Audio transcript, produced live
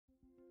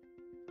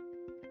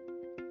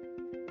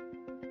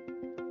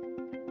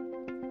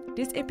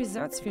These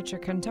episodes feature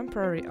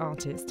contemporary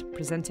artists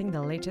presenting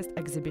their latest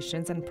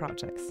exhibitions and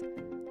projects.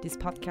 This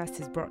podcast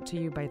is brought to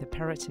you by the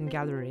Perrotin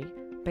Gallery,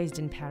 based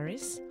in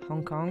Paris,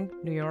 Hong Kong,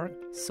 New York,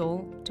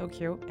 Seoul,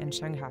 Tokyo, and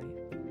Shanghai.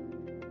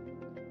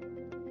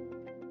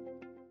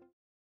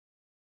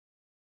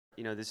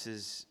 This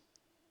is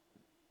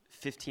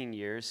 15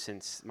 years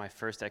since my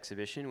first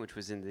exhibition, which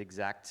was in the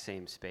exact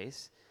same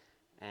space.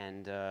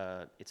 And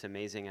it's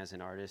amazing as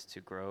an artist to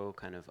grow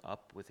kind of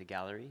up with a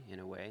gallery in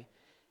a way,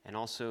 and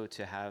also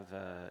to have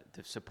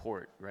the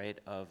support, right,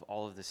 of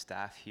all of the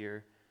staff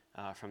here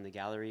from the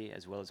gallery,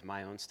 as well as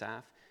my own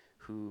staff,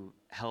 who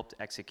helped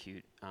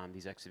execute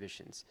these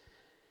exhibitions.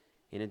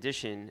 In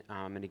addition,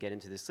 I'm going to get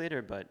into this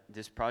later, but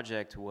this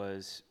project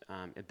was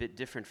a bit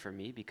different for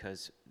me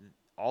because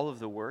all of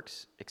the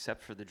works,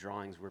 except for the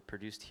drawings, were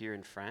produced here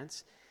in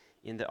France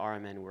in the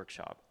RMN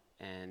workshop.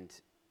 And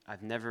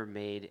I've never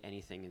made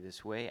anything in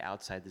this way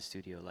outside the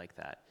studio like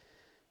that.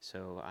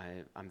 So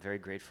I'm very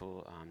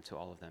grateful to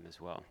all of them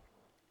as well.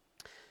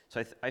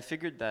 So I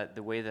figured that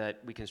the way that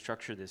we can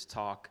structure this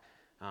talk,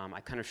 I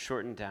kind of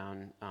shortened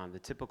down the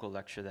typical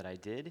lecture that I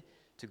did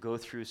to go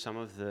through some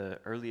of the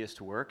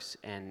earliest works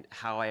and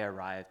how I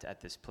arrived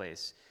at this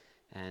place.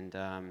 And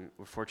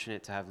we're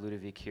fortunate to have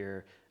Ludovic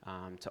here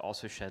to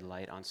also shed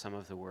light on some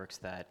of the works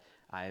that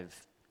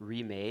I've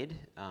remade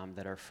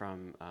that are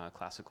from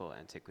classical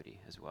antiquity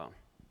as well.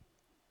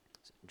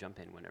 So jump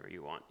in whenever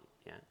you want,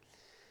 yeah.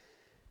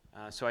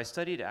 So I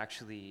studied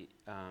actually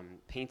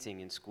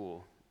painting in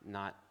school,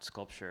 not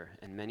sculpture,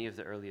 and many of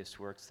the earliest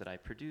works that I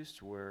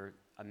produced were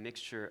a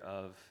mixture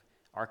of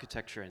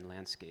architecture and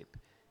landscape.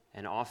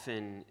 And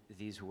often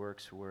these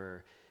works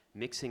were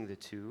mixing the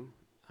two,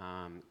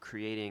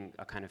 creating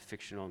a kind of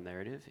fictional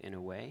narrative in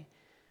a way,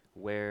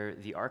 where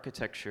the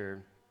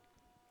architecture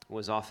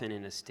was often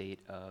in a state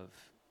of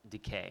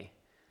decay,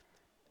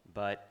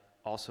 but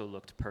also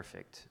looked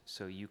perfect.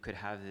 So you could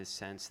have this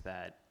sense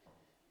that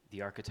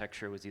the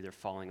architecture was either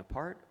falling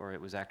apart or it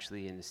was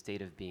actually in the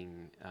state of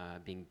being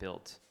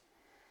built.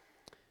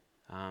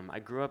 I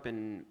grew up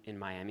in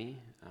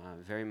Miami,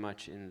 very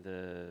much in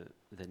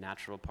the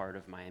natural part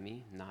of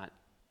Miami, not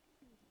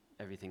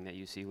everything that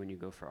you see when you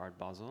go for Art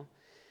Basel.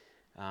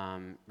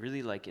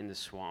 Really like in the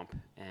swamp,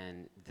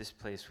 and this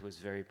place was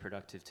very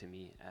productive to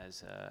me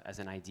as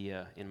an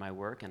idea in my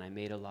work, and I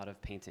made a lot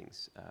of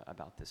paintings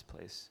about this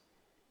place.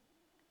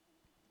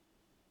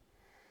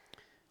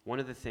 One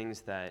of the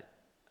things that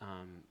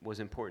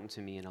was important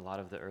to me in a lot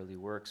of the early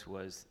works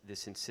was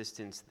this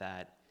insistence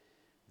that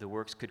the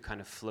works could kind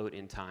of float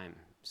in time.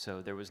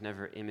 So there was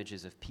never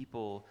images of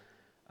people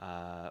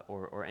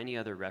or any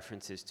other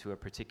references to a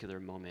particular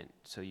moment.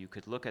 So you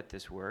could look at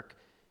this work,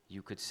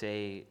 you could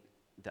say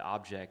the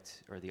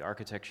object or the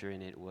architecture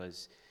in it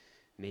was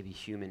maybe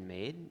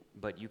human-made,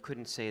 but you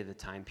couldn't say the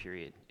time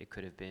period. It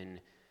could have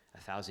been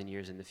 1,000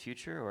 years in the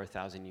future or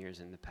 1,000 years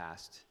in the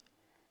past.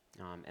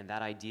 And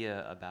that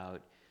idea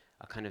about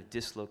a kind of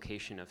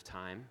dislocation of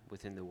time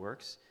within the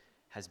works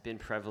has been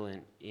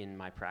prevalent in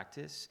my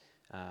practice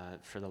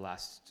for the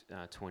last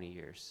 20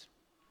 years.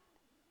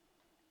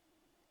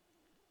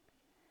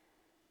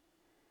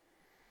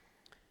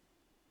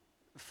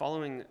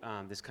 Following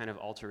this kind of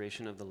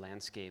alteration of the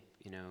landscape,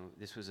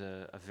 this was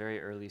a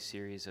very early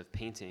series of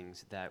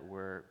paintings that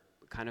were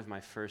kind of my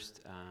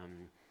first,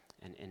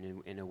 and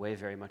in a way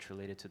very much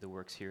related to the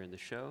works here in the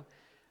show,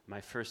 my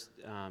first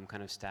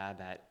kind of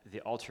stab at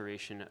the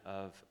alteration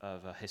of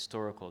a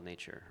historical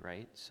nature,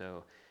 right?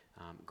 So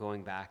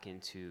going back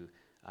into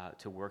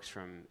to works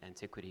from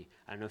antiquity.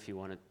 I don't know if you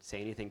want to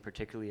say anything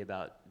particularly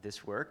about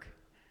this work.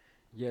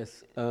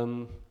 Yes,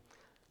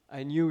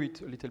 I knew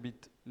it a little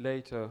bit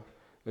later.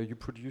 You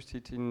produced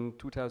it in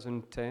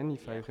 2010,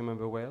 if I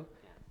remember well.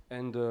 Yeah.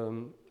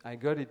 And I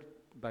got it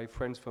by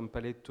friends from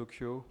Palais de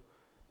Tokyo,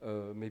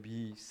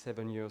 maybe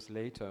 7 years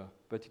later.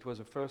 But it was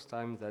the first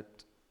time that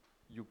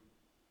you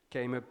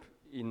came up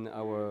in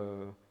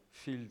our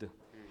field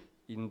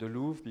in the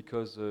Louvre,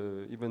 because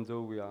even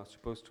though we are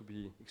supposed to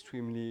be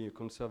extremely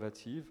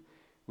conservative,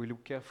 we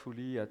look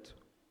carefully at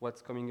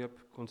what's coming up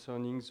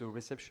concerning the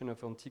reception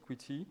of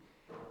antiquity.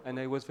 And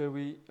I was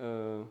very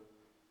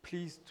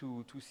pleased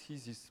to see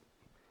this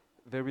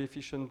very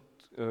efficient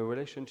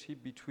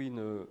relationship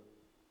between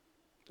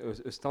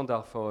a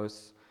standard for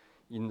us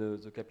in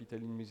the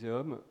Perrotin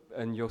Museum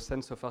and your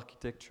sense of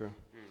architecture.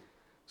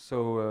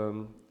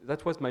 So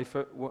that was my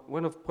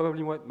one of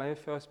probably my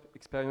first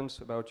experience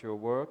about your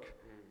work,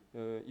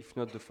 if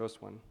not the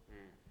first one.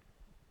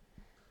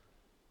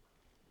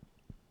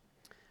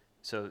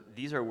 So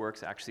these are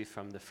works actually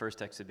from the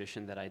first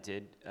exhibition that I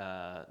did,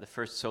 the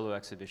first solo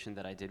exhibition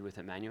that I did with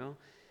Emmanuel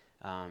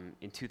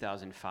in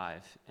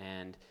 2005.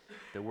 And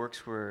the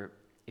works were,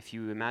 if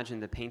you imagine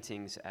the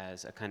paintings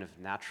as a kind of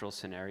natural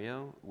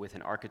scenario with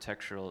an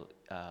architectural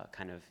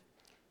kind of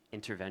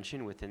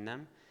intervention within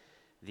them,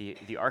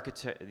 the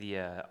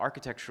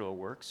architectural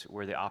works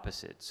were the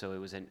opposite. So it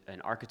was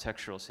an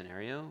architectural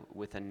scenario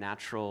with a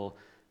natural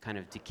kind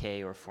of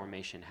decay or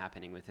formation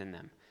happening within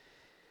them.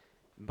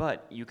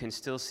 But you can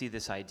still see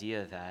this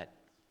idea that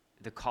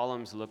the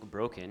columns look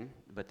broken,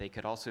 but they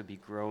could also be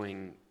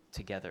growing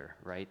together,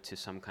 right, to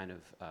some kind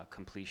of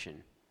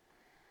completion.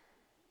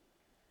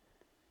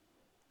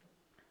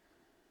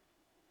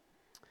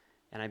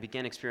 And I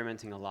began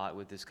experimenting a lot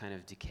with this kind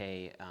of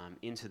decay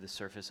into the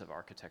surface of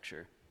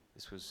architecture.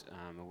 This was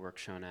a work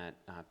shown at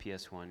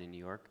PS1 in New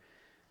York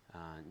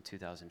in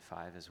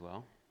 2005 as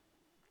well.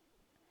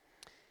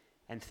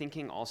 And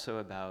thinking also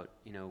about,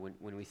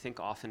 when we think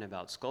often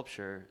about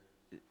sculpture,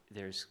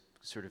 there's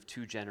sort of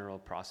two general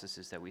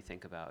processes that we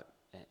think about.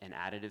 An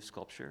additive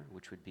sculpture,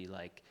 which would be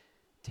like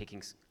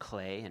taking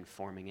clay and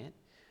forming it,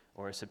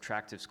 or a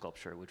subtractive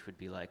sculpture, which would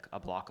be like a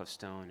block of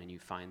stone and you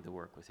find the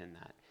work within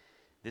that.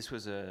 This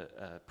was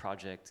a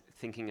project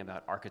thinking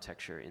about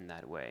architecture in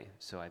that way.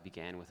 So I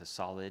began with a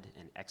solid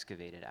and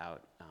excavated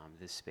out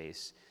this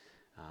space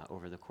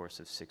over the course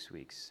of 6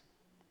 weeks.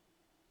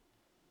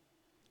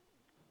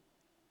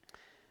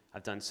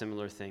 I've done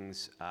similar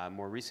things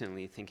more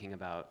recently, thinking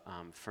about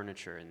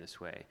furniture in this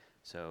way.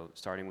 So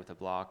starting with a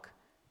block,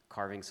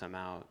 carving some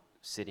out,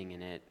 sitting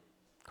in it,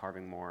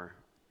 carving more.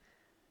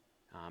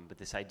 But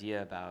this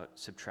idea about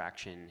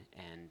subtraction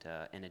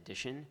and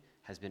addition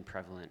has been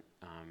prevalent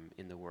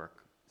in the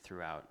work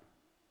throughout.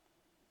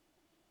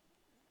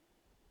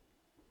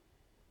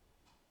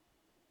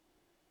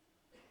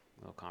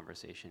 A little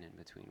conversation in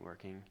between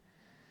working.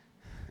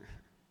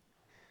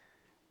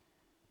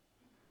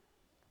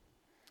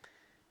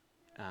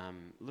 A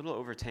little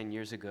over 10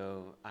 years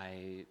ago,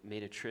 I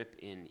made a trip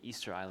in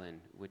Easter Island,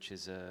 which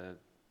is a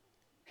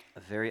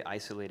very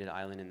isolated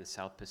island in the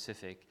South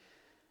Pacific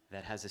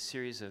that has a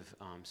series of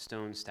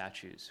stone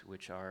statues,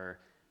 which are,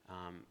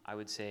 I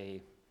would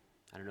say,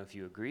 I don't know if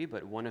you agree,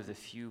 but one of the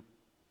few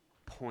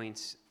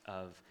points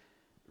of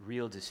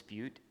real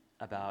dispute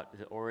about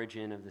the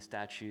origin of the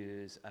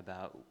statues,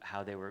 about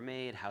how they were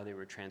made, how they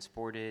were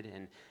transported,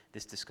 and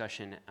this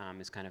discussion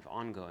is kind of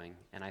ongoing.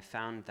 And I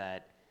found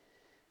that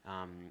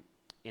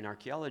in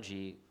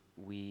archaeology,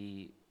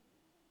 we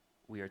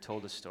are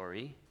told a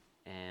story,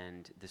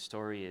 and the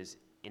story is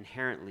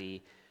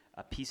inherently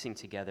a piecing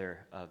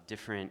together of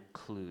different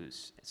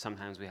clues.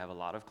 Sometimes we have a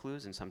lot of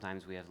clues, and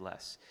sometimes we have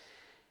less.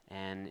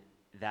 And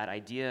that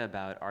idea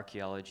about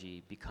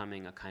archaeology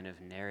becoming a kind of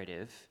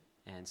narrative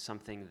and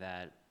something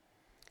that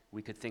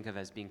we could think of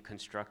as being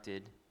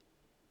constructed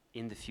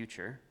in the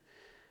future,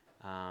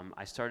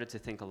 I started to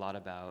think a lot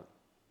about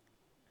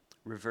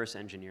reverse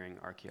engineering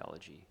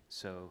archaeology.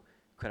 So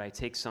could I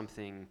take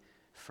something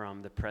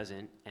from the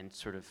present and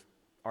sort of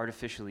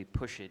artificially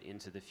push it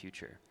into the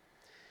future?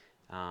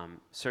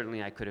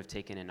 Certainly I could have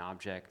taken an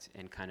object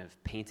and kind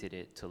of painted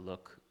it to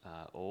look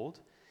old.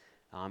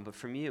 But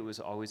for me, it was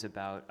always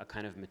about a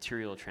kind of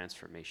material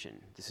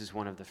transformation. This is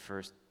one of the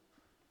first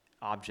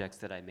objects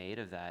that I made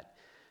of that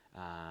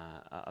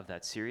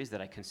series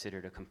that I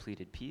considered a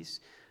completed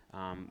piece,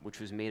 which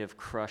was made of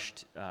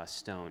crushed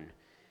stone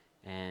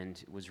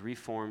and was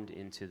reformed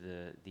into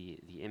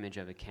the image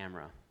of a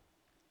camera.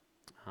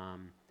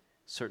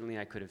 Certainly,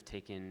 I could have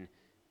taken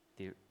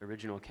the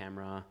original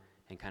camera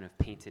and kind of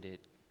painted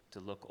it to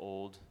look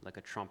old, like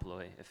a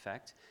trompe-l'oeil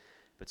effect.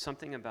 But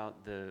something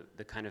about the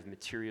kind of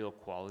material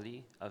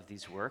quality of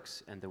these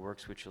works and the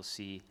works which you'll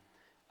see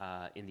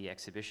in the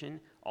exhibition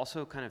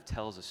also kind of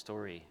tells a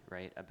story,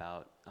 right,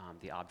 about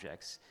the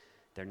objects.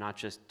 They're not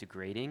just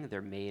degrading,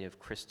 they're made of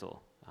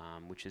crystal,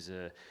 which is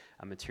a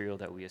material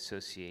that we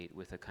associate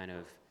with a kind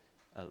of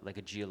like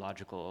a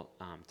geological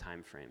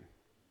time frame.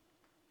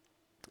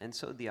 And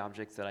so the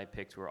objects that I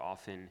picked were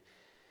often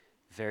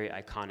very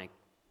iconic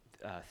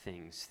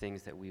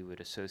things that we would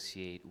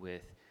associate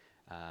with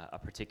a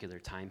particular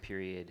time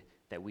period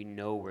that we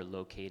know were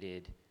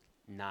located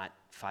not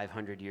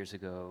 500 years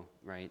ago,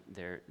 right?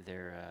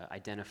 They're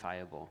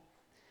identifiable.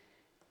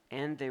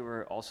 And they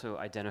were also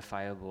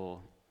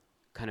identifiable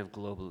kind of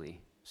globally.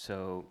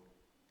 So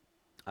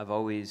I've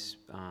always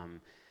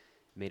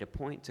made a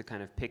point to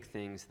kind of pick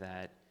things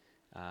that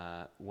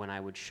when I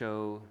would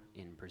show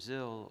in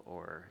Brazil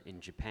or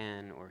in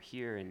Japan or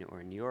here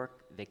or in New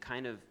York, they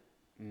kind of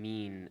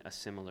mean a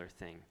similar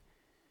thing.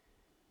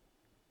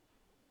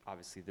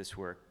 Obviously, this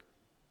work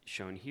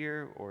shown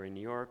here or in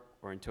New York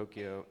or in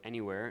Tokyo,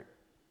 anywhere,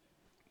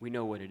 we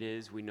know what it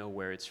is, we know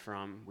where it's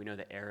from, we know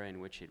the era in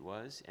which it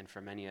was, and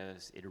for many of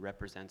us, it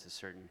represents a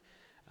certain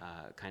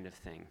kind of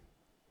thing.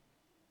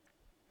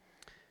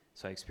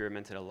 So I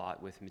experimented a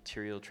lot with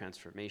material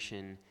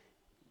transformation,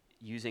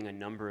 using a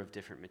number of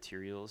different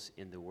materials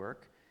in the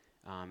work,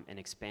 and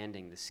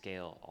expanding the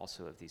scale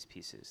also of these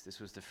pieces. This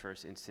was the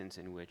first instance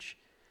in which,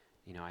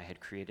 I had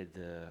created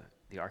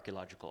the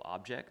archaeological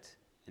object,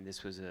 and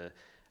this was a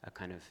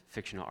kind of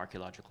fictional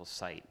archaeological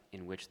site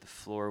in which the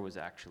floor was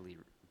actually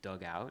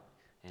dug out,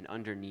 and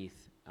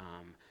underneath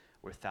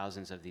were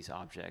thousands of these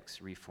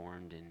objects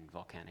reformed in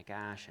volcanic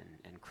ash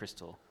and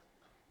crystal.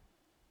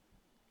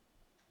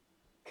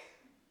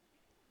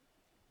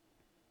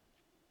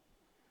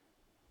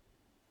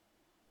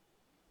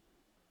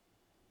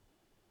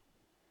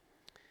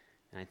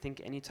 And I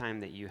think anytime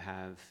that you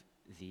have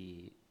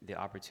the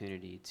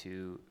opportunity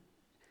to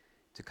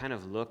kind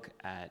of look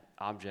at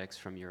objects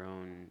from your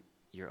own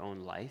your own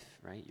life,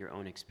 right, your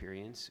own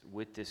experience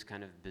with this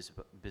kind of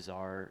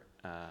bizarre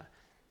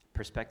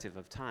perspective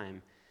of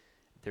time,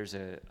 there's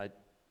a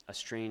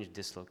strange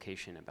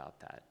dislocation about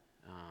that.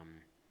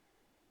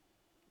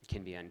 It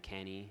can be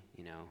uncanny,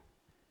 you know.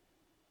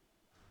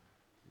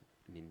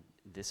 I mean,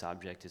 this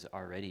object is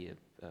already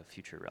a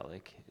future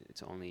relic.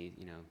 It's only,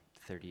 you know,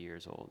 30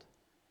 years old.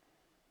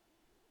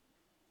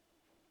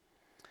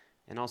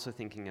 And also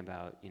thinking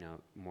about, you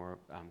know, more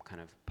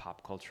kind of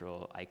pop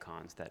cultural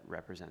icons that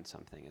represent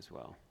something as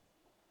well.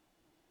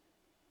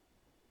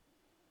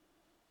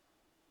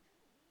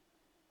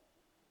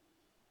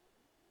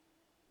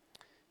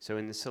 So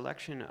in the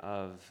selection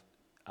of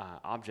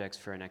objects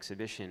for an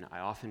exhibition, I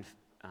often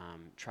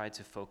tried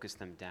to focus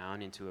them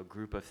down into a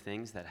group of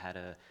things that had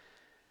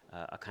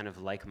a kind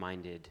of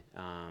like-minded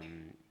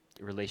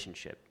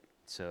relationship.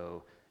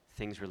 So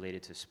things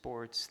related to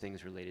sports,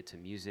 things related to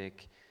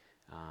music,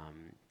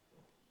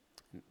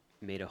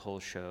 made a whole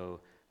show.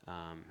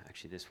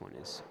 Actually, this one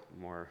is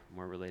more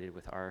related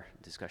with our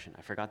discussion.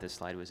 I forgot this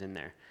slide was in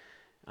there.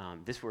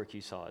 This work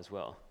you saw as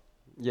well.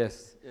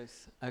 Yes,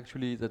 yes.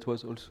 Actually, that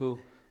was also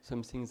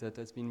something that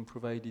has been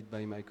provided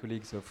by my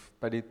colleagues of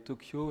Palais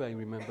Tokyo. I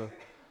remember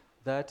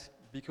that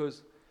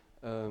because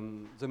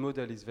the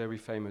model is very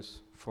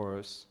famous for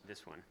us.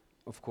 This one.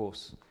 Of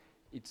course.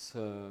 It's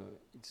a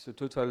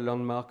total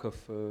landmark of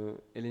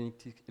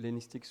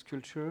Hellenistic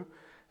sculpture.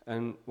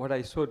 And what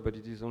I thought, but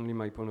it is only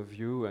my point of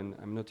view and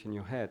I'm not in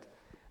your head,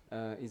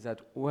 is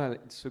that, well,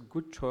 it's a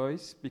good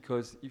choice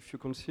because if you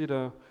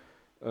consider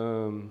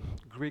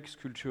Greek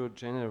sculpture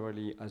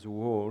generally as a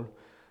whole,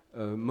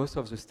 most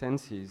of the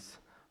stances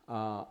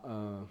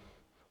are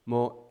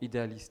more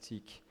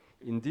idealistic.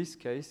 In this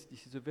case,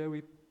 this is a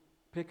very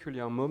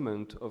peculiar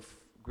moment of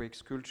Greek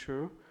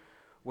sculpture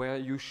where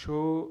you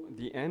show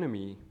the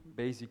enemy,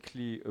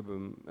 basically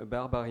a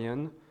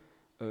barbarian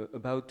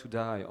about to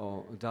die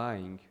or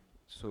dying.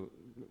 So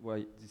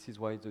this is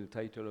why the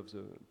title of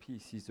the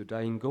piece is The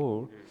Dying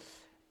Goal.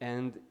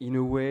 And in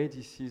a way,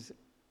 this is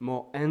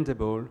more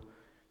endable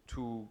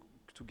to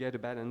get a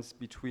balance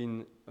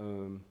between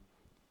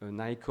an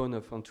icon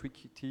of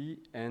antiquity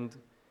and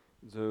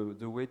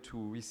the way to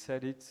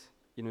reset it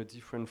in a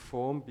different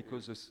form,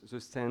 because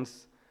the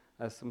stance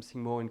has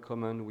something more in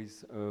common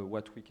with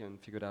what we can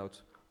figure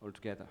out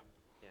altogether.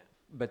 Yeah.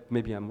 But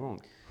maybe I'm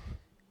wrong.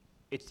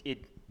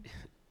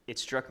 It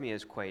struck me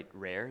as quite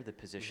rare, the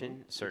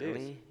position,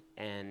 certainly,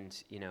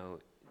 and you know,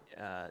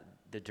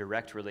 the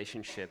direct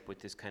relationship with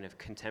this kind of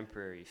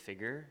contemporary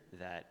figure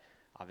that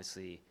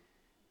obviously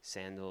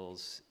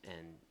sandals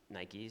and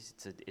Nikes,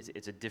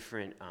 it's a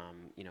different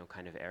you know,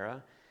 kind of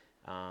era.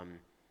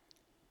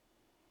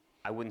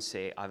 I wouldn't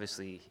say,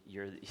 obviously,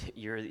 you're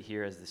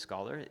here as the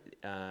scholar,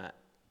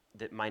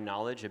 that my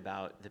knowledge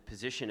about the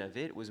position of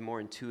it was more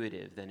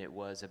intuitive than it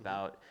was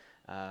about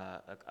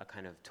a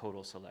kind of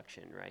total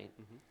selection, right?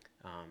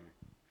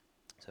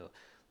 So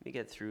let me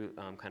get through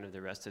kind of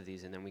the rest of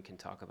these, and then we can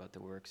talk about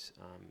the works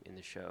in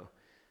the show.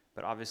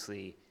 But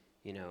obviously,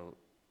 you know,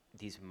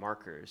 these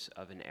markers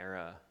of an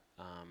era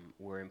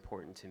were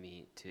important to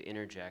me to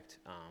interject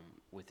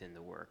within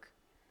the work.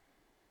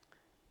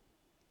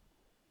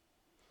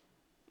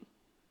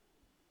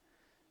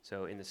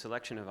 So in the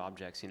selection of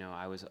objects, you know,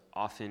 I was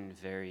often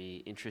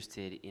very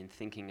interested in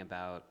thinking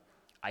about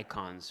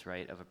icons,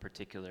 right, of a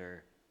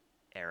particular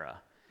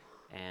era.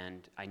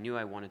 And I knew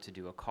I wanted to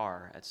do a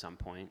car at some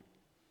point.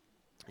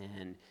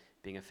 And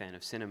being a fan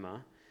of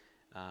cinema,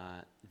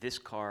 this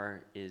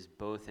car is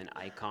both an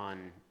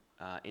icon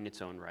in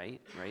its own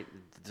right?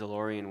 The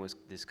DeLorean was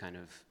this kind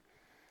of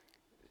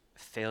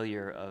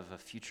failure of a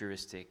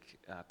futuristic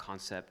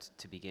concept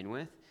to begin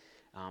with,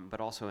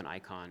 but also an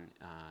icon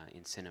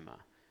in cinema.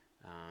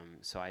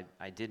 So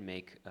I did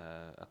make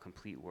a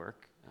complete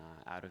work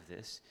out of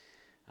this,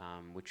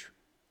 which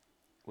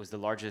was the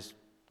largest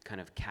kind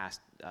of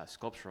cast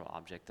sculptural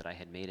object that I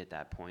had made at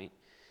that point.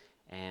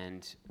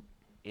 And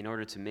in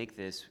order to make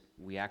this,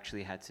 we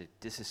actually had to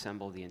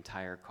disassemble the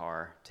entire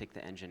car, take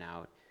the engine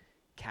out,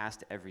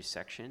 cast every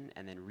section,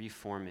 and then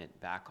reform it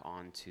back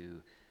onto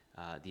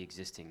the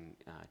existing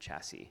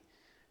chassis.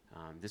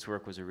 This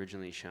work was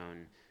originally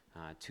shown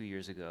 2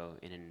 years ago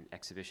in an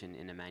exhibition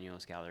in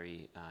Emmanuel's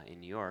Gallery in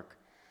New York,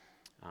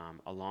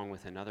 along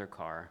with another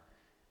car,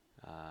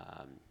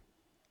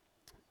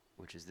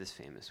 which is this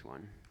famous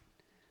one.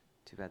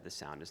 Too bad the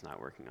sound is not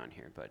working on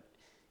here, but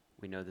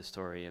we know the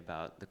story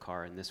about the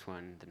car in this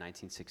one, the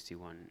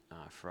 1961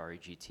 Ferrari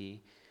GT,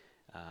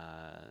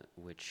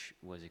 which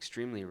was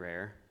extremely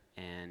rare,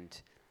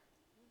 and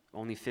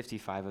only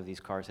 55 of these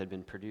cars had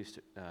been produced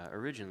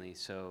originally,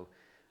 so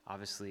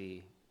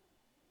obviously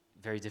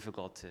very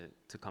difficult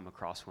to come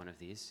across one of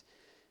these.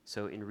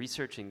 So in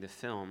researching the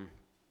film,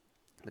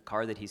 the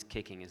car that he's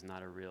kicking is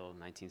not a real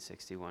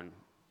 1961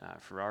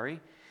 Ferrari.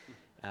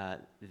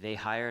 They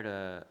hired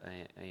a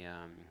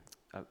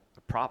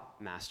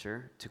prop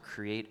master to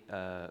create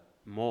a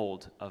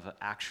mold of an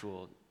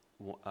actual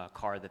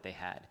car that they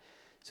had.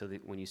 So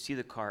that when you see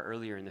the car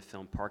earlier in the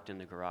film parked in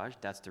the garage,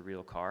 that's the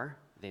real car.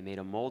 they made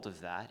a mold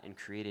of that and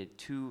created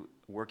 2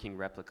 working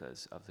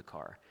replicas of the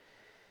car.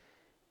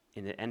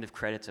 In the end of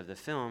credits of the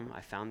film,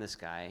 I found this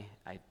guy.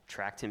 I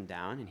tracked him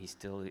down, and he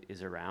still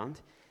is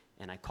around.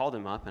 And I called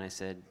him up, and I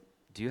said,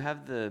 "Do you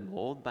have the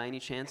mold by any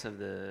chance of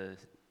the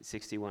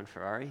 61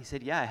 Ferrari?" He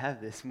said, "Yeah, I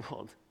have this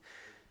mold."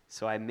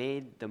 So I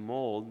made the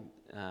mold,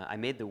 I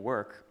made the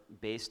work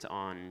based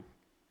on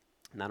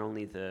not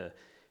only the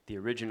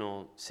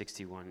original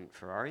 61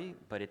 Ferrari,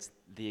 but it's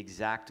the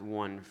exact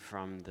one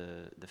from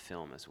the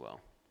film as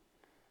well.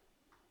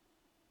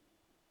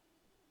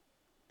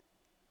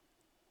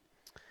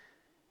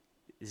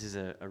 This is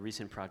a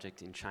recent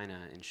project in China,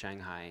 in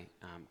Shanghai,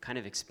 kind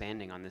of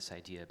expanding on this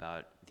idea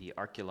about the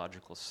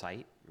archaeological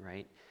site,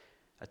 right?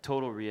 A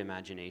total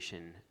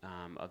reimagination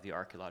of the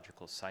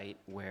archaeological site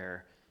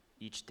where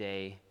each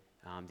day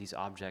these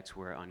objects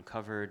were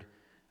uncovered,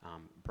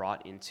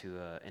 brought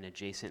into an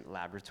adjacent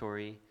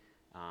laboratory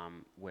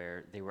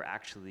where they were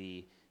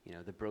actually,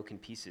 the broken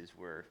pieces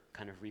were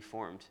kind of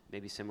reformed,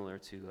 maybe similar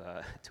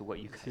to what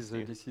you guys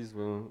do. This is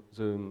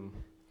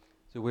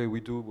the way we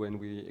do when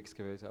we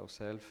excavate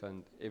ourselves,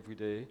 and every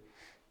day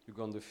you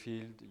go on the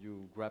field,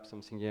 you grab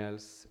something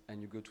else,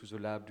 and you go to the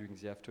lab during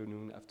the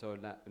afternoon after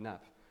a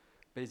nap.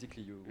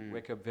 Basically, you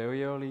wake up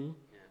very early,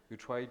 you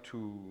try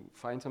to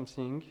find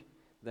something,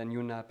 then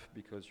you nap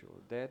because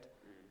you're dead,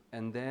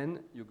 and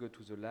then you go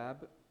to the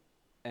lab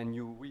and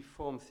you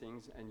reform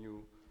things and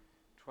you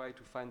try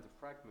to find the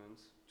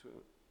fragments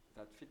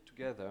that fit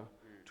together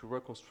to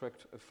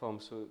reconstruct a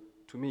form. So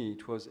to me,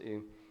 it was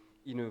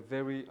in a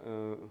very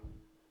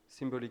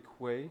symbolic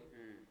way,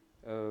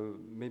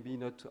 maybe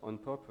not on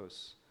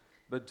purpose,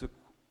 but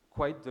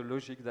quite the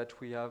logic that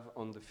we have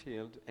on the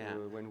field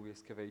when we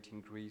excavate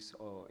in Greece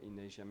or in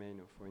Asia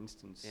Minor, for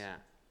instance. Yeah.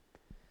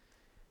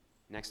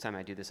 Next time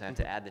I do this, I have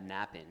to add the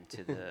nap in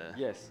to the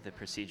the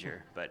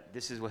procedure. But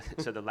this is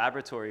so the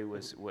laboratory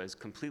was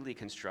completely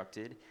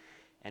constructed,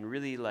 and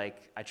really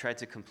I tried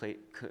to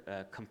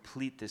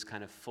complete this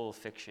kind of full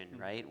fiction,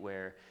 right,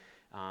 where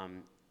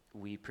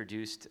we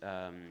produced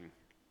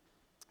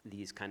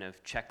these kind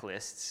of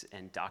checklists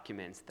and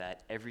documents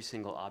that every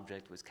single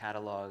object was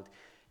cataloged,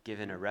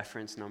 given a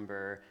reference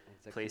number,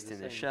 placed in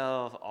the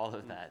shelf, all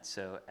of that.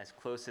 So as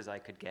close as I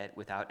could get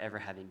without ever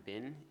having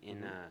been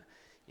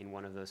in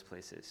one of those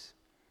places.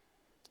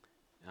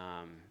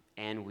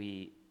 And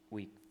we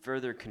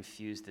further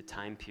confused the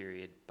time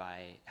period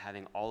by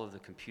having all of the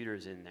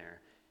computers in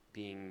there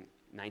being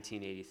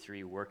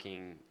 1983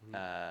 working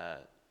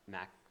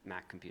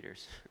Mac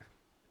computers.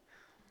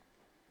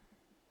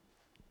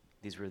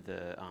 These were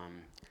the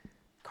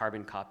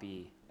carbon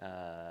copy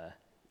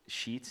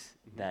sheets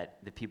that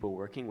the people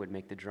working would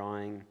make the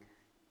drawing,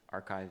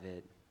 archive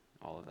it,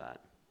 all of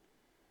that.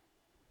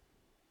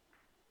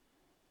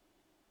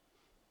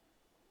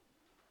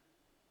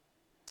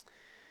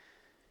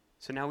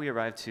 So now we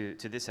arrive to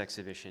this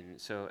exhibition.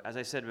 So as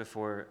I said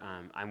before,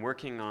 I'm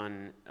working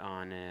on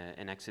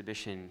an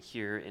exhibition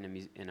here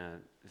in a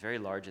very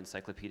large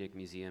encyclopedic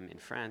museum in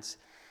France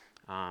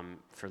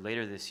for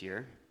later this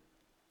year.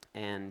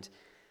 And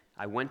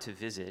I went to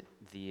visit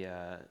the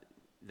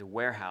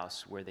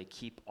warehouse where they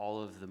keep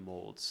all of the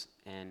molds.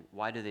 And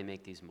why do they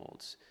make these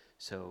molds?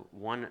 So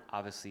one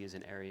obviously is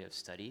an area of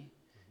study,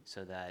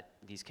 so that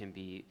these can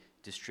be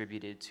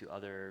distributed to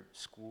other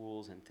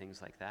schools and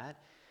things like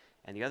that.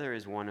 And the other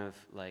is one of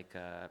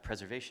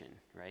preservation,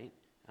 right?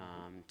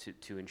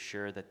 To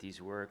ensure that these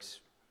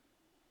works,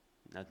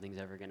 nothing's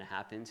ever going to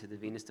happen to the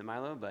Venus de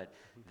Milo, but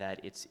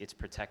that it's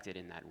protected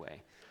in that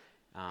way.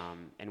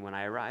 And when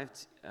I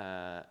arrived,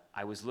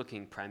 I was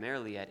looking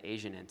primarily at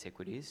Asian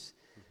antiquities,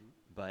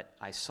 but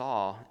I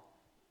saw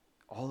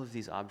all of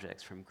these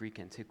objects from Greek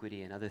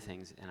antiquity and other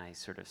things, and I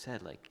sort of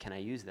said, can I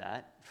use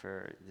that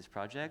for this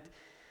project?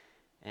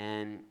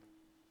 And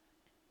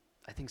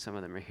I think some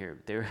of them are here.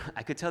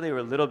 I could tell they were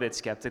a little bit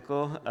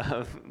skeptical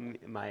of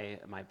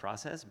my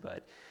process,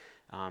 but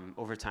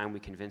over time we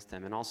convinced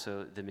them. And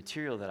also the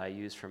material that I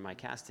use for my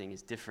casting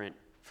is different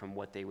from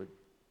what they would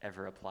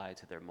ever apply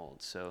to their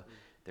molds. So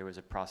there was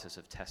a process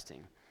of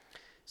testing.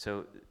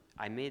 So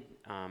I made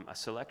a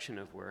selection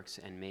of works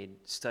and made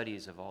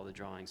studies of all the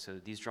drawings. So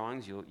these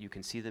drawings, you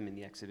can see them in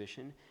the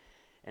exhibition,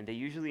 and they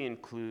usually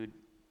include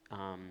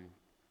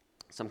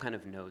some kind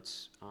of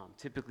notes.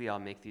 Typically I'll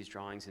make these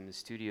drawings in the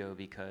studio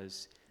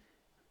because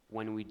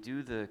when we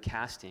do the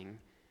casting,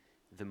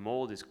 the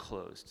mold is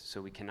closed,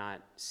 so we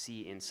cannot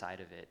see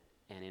inside of it.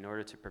 And in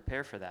order to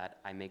prepare for that,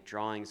 I make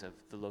drawings of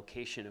the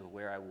location of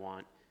where I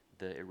want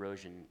the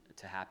erosion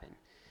to happen.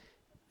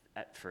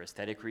 For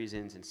aesthetic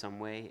reasons in some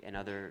way, and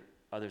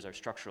others are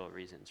structural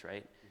reasons,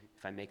 right?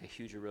 If I make a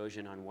huge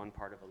erosion on one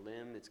part of a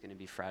limb, it's going to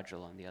be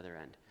fragile on the other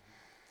end.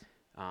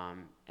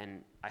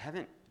 And I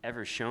haven't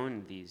ever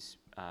shown these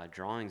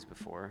drawings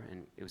before,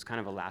 and it was kind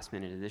of a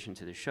last-minute addition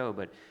to the show,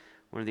 but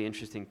one of the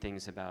interesting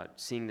things about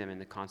seeing them in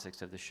the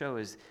context of the show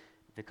is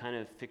the kind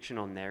of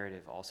fictional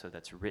narrative also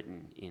that's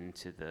written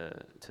into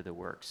the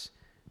works.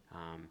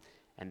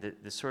 And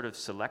the sort of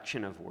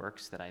selection of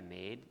works that I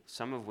made,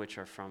 some of which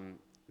are from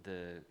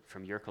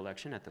your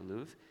collection at the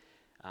Louvre,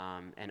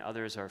 and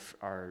others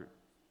are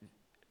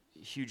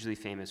hugely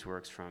famous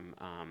works from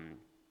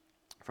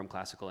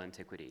classical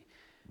antiquity.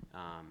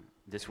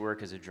 This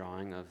work is a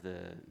drawing of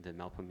the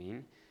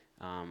Melpomene,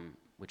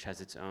 which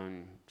has its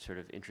own sort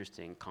of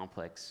interesting,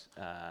 complex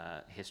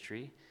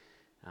history.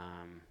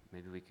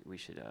 Maybe we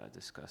should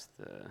discuss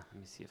let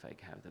me see if I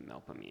have the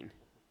Melpomene.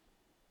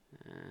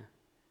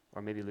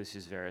 Or maybe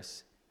Lucius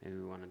Verus, maybe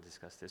we want to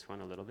discuss this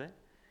one a little bit.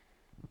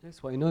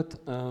 Yes, why not?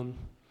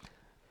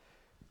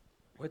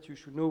 What you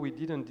should know, we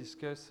didn't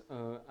discuss,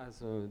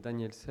 as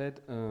Daniel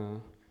said,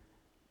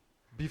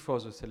 before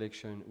the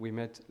selection. We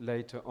met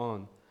later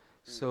on.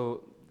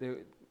 So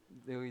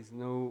there is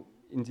no,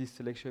 in this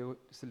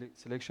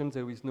selection,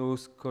 there is no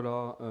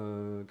scholar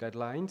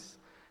guidelines.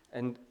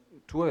 And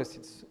to us,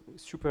 it's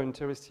super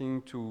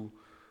interesting to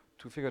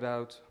figure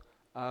out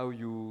how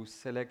you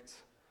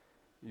select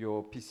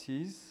your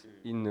pieces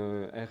in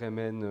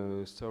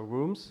RMN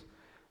storerooms,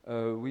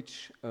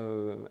 which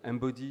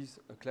embodies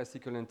a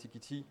classical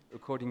antiquity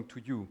according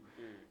to you.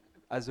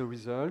 As a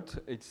result,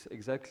 it's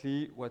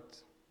exactly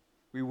what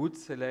we would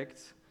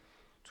select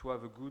to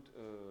have a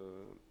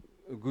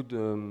good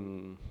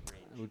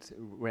I would say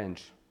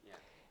range. Yeah.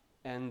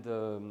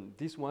 And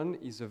this one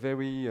is a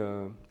very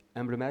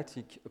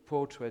emblematic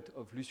portrait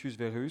of Lucius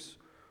Verus,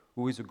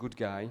 who is a good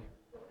guy,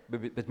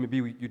 but maybe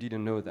you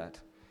didn't know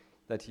that.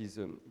 That is,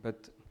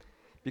 but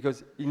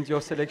because in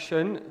your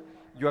selection,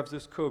 you have the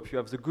scope, you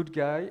have the good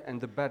guy and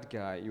the bad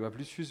guy. You have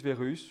Lucius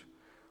Verus,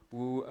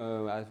 who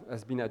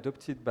has been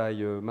adopted by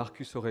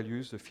Marcus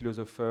Aurelius, a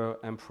philosopher,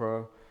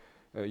 emperor.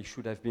 He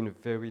should have been a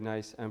very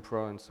nice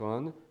emperor and so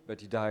on,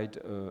 but he died,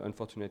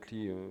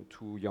 unfortunately,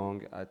 too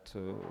young at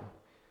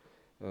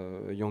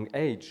a young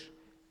age.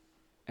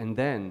 And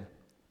then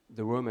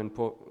the Roman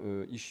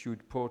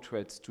issued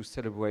portraits to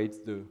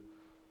celebrate the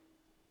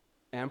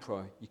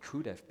emperor he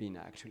could have been,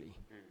 actually.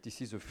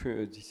 This is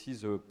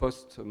a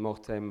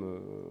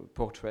post-mortem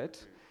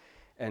portrait.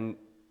 And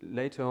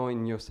later on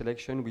in your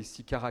selection, we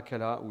see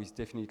Caracalla, who is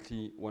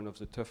definitely one of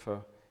the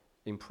tougher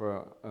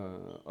emperor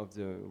of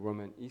the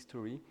Roman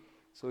history.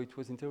 So it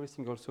was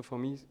interesting also for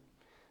me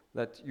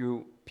that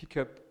you pick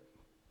up,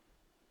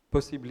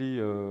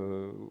 possibly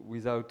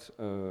without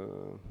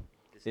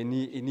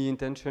any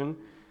intention,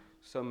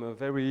 some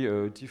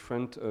very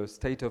different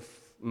state of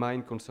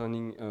mind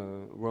concerning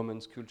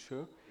Roman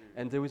sculpture.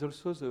 And there is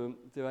also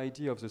the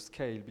idea of the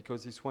scale,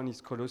 because this one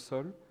is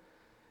colossal.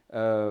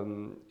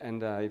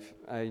 And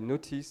I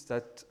noticed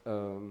that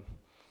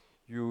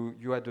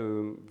you had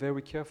a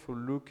very careful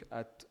look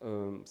at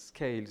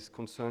scales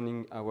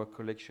concerning our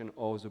collection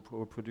or the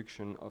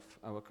reproduction of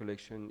our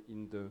collection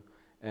in the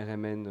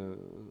RMN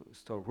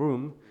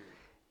storeroom.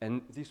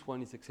 And this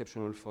one is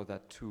exceptional for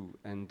that too.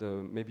 And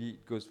maybe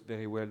it goes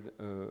very well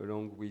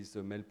along with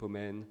the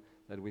Melpomene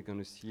that we're going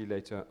to see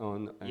later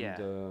on. And, yeah.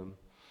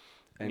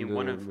 I mean,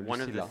 one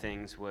of the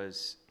things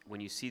was,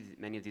 when you see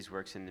many of these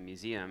works in the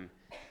museum,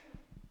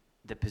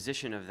 the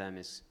position of them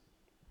is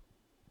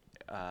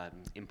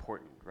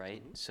important,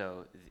 right? Mm-hmm.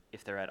 So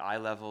if they're at eye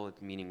level,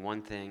 it's meaning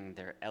one thing,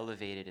 they're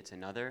elevated, it's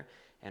another.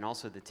 And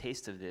also the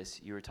taste of this,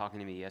 you were talking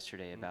to me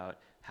yesterday about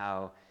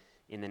how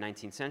in the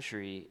 19th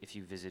century, if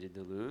you visited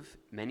the Louvre,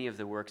 many of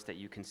the works that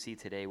you can see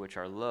today, which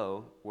are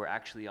low, were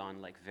actually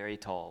on like very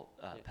tall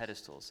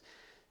pedestals.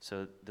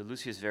 So the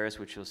Lucius Verus,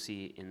 which you'll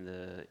see in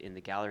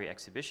the gallery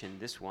exhibition,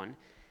 this one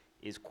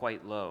is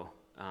quite low.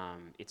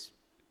 It's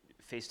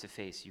face to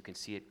face. You can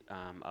see it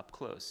up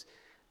close.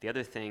 The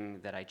other thing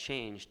that I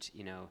changed,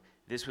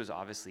 this was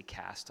obviously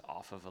cast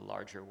off of a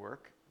larger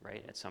work,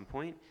 right, at some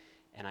point,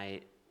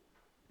 and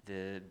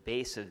the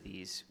base of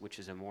these, which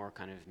is a more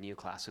kind of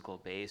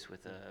neoclassical base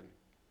with a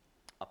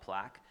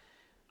plaque,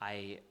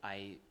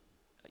 I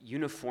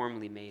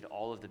uniformly made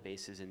all of the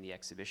bases in the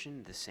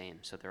exhibition the same.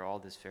 So they're all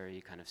this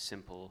very kind of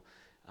simple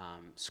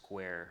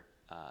square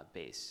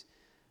base.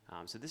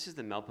 So this is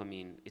the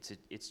Melpomene.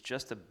 It's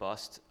just a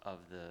bust of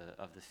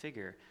the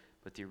figure,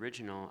 but the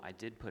original, I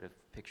did put a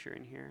picture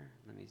in here.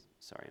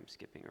 Sorry, I'm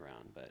skipping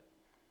around, but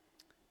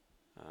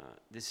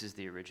this is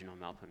the original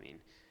Melpomene,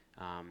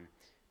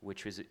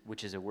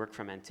 which is a work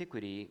from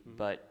antiquity,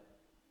 but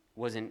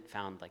wasn't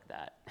found like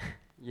that.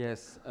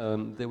 Yes,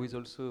 there is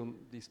also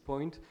this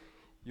point.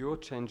 You're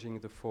changing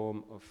the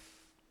form of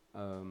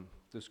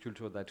the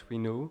sculpture that we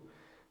know,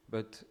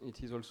 but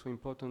it is also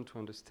important to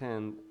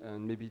understand,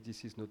 and maybe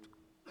this is not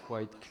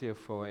quite clear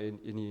for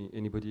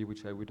anybody,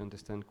 which I would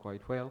understand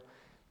quite well,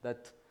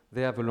 that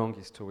they have a long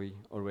history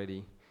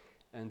already.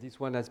 And this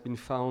one has been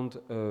found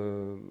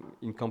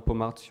in Campo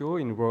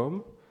Marzio in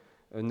Rome,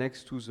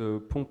 next to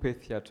the Pompey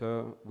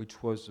Theatre,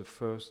 which was the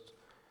first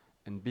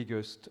and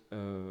biggest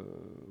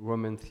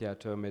Roman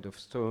theatre made of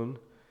stone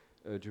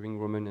during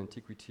Roman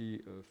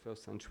antiquity, 1st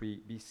century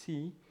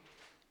BC.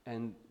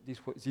 And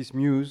this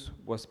muse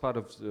was part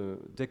of the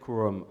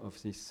decorum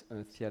of this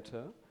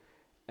theatre.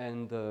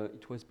 And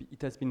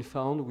it has been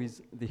found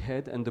with the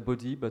head and the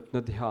body, but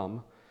not the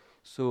arm.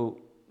 So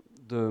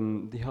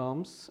the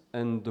arms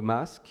and the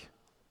mask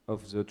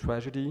of the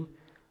tragedy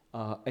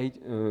are a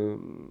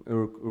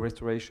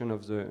restoration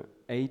of the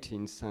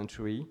 18th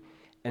century,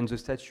 and the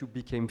statue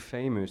became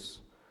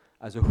famous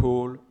as a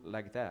whole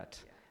like that.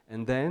 Yeah.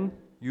 And then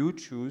you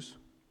choose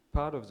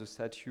part of the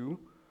statue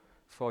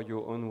for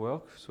your own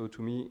work. So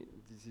to me,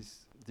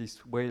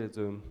 this way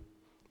the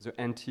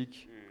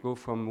antique go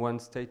from one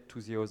state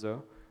to the other,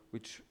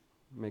 which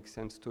makes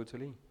sense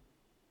totally.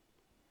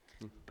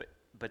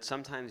 But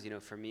sometimes,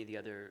 for me, the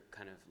other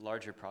kind of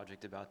larger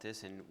project about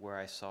this, and where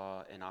I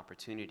saw an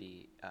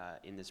opportunity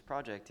in this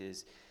project,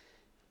 is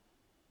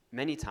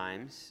many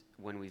times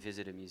when we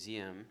visit a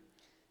museum,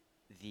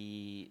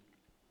 the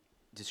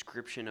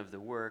description of the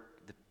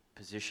work, the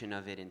position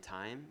of it in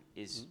time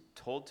is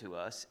told to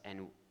us,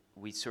 and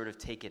we sort of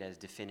take it as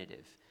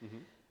definitive.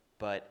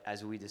 But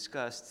as we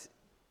discussed,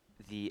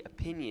 the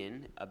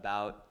opinion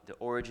about the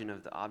origin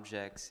of the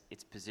objects,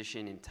 its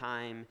position in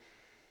time,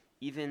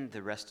 even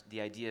the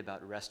idea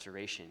about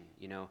restoration.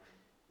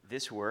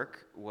 This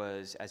work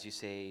was, as you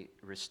say,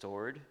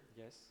 restored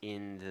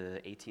in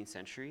the 18th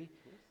century.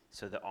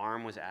 So the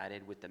arm was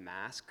added with the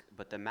mask,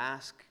 but the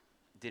mask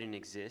didn't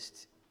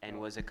exist and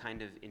was a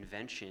kind of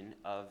invention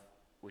of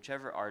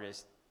whichever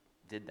artist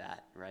did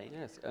that, right?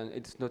 Yes,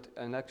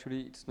 and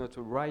actually it's not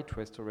a right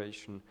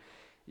restoration.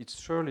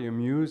 It's surely a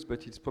muse,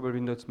 but it's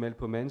probably not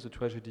Melpomene, the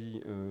tragedy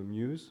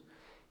muse.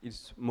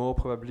 It's more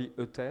probably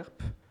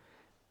Euterpe.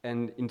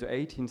 And in the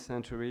 18th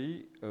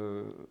century,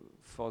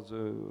 for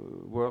the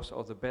worst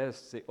or the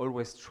best, they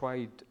always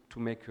tried to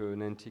make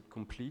an antique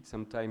complete.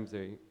 Sometimes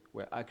they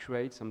were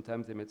accurate,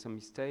 sometimes they made some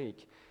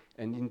mistake.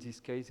 And in this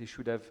case, they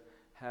should have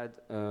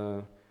had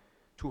 2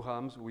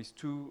 arms with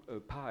 2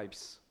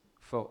 pipes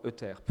for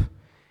Euterpe.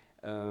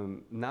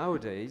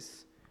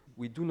 Nowadays,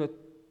 we do not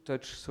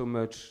touch so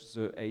much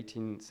the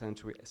 18th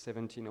century,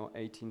 17th or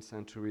 18th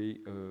century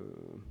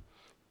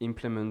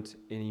implement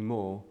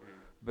anymore.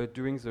 But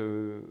during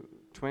the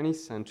 20th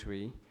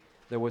century,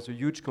 there was a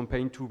huge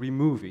campaign to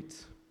remove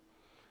it.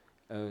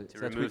 To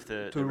remove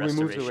the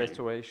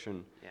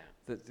restoration. Yeah.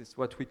 That is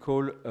what we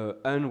call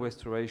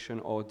unrestoration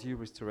or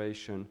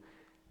de-restoration.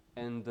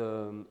 And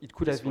it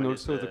could have been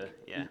also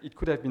it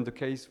could have been the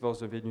case for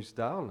the Venus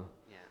d'Arles.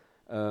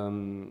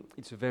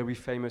 It's a very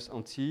famous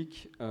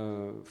antique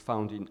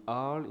found in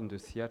Arles, in the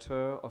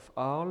theater of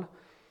Arles,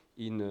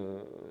 in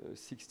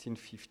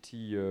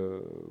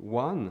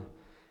 1651.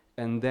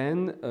 And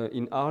then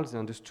in Arles, they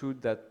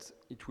understood that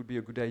it would be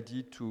a good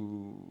idea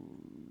to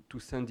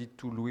send it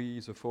to Louis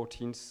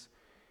XIV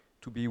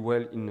to be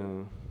well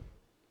in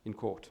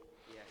court.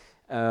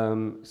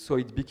 So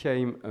it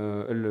became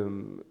a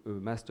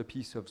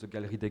masterpiece of the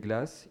Galerie des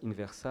Glaces in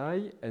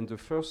Versailles, and the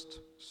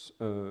first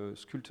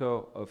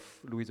sculptor of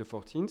Louis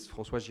XIV,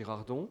 François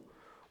Girardon,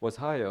 was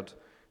hired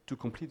to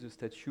complete the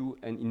statue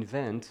and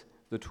invent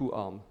the 2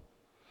 arms.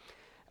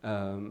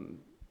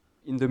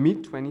 In the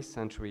mid-20th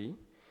century,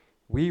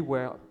 the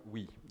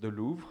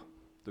Louvre,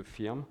 the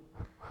firm,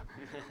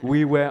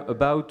 we were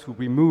about to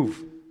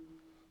remove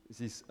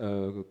these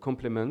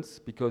complements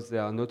because they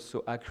are not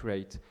so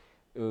accurate.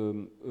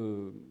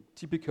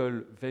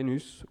 Typical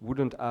Venus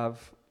wouldn't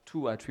have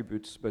 2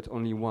 attributes, but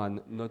only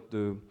one, not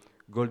the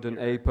golden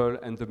apple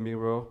and the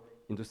mirror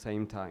in the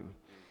same time.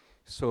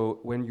 So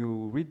when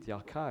you read the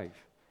archive,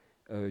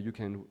 you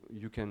can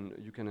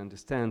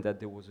understand that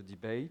there was a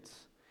debate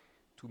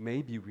to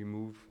maybe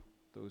remove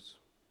those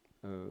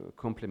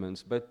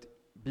complements, but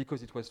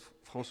because it was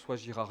François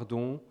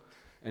Girardon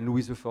and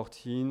Louis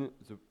XIV,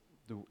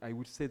 I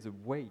would say the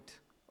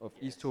weight of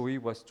history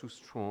was too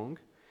strong.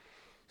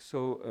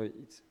 So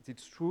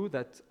it's true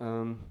that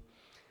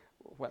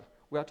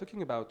we are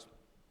talking about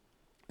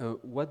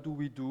what do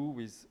we do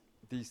with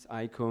these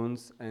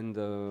icons, and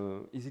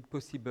is it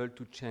possible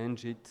to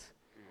change it?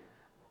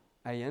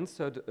 I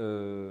answered.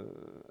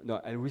 No,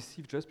 I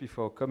received just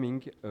before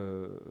coming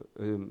a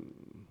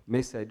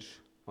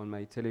message on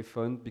my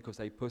telephone because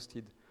I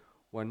posted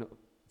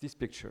this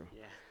picture.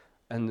 Yeah.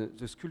 And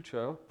the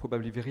sculptor,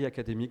 probably very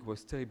academic,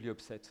 was terribly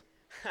upset.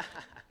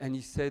 And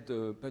he said,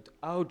 but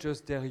how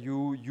just dare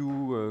you,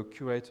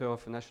 curator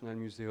of a national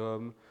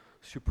museum,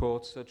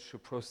 support such a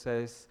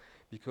process,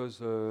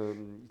 because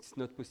it's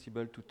not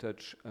possible to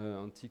touch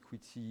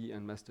antiquity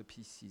and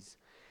masterpieces.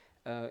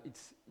 Did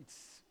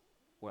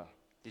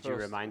you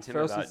remind him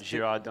about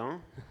Girardon?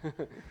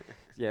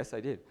 Yes, I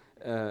did.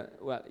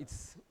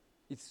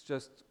 It's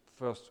just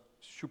first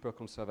super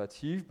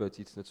conservative, but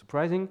it's not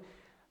surprising.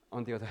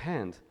 On the other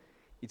hand,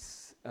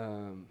 it's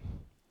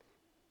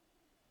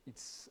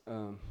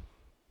a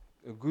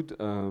good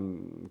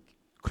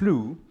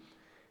clue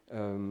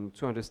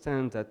to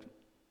understand that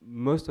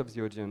most of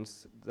the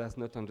audience does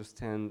not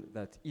understand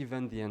that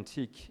even the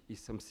antique is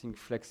something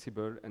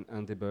flexible and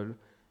endable,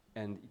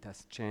 and it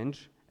has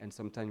changed, and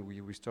sometimes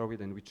we restore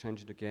it and we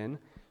change it again.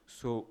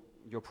 So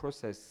your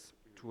process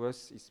to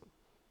us is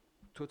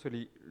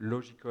totally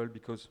logical,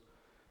 because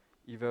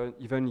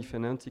even if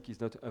an antique is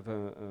not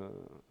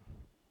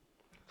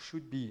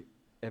should be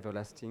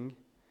everlasting,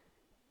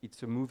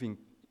 it's a moving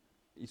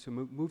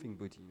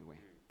body in a way.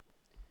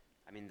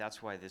 I mean,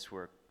 that's why this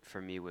work for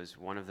me was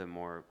one of the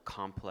more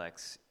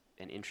complex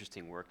and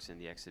interesting works in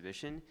the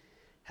exhibition.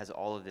 Has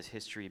all of this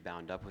history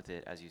bound up with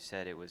it. As you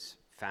said, it was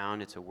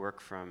found. It's a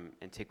work from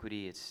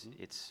antiquity.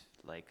 It's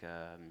like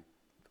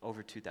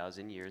over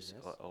 2,000 years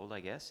old, I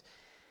guess.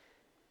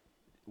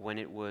 When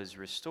it was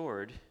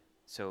restored,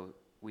 so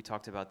we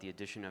talked about the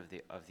addition of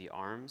the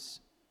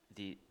arms.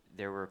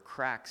 There were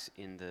cracks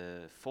in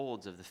the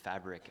folds of the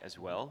fabric as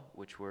well,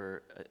 which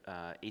were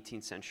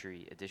 18th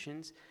century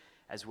additions,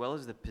 as well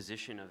as the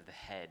position of the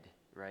head,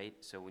 right?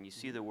 So when you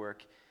see the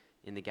work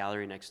in the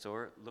gallery next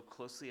door, look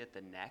closely at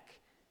the neck,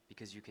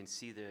 because you can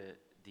see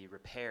the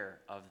repair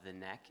of the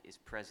neck is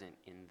present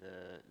in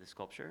the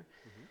sculpture.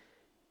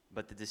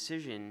 But the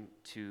decision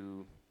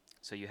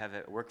so you have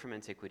a work from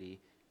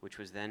antiquity, which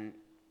was then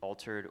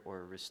altered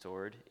or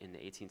restored in the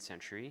 18th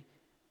century,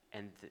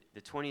 and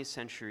the 20th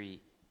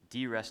century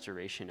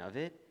de-restoration of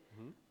it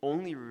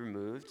only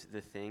removed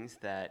the things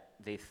that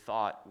they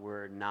thought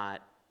were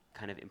not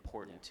kind of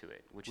important to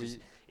it, which is,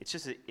 it's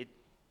just,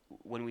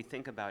 when we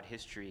think about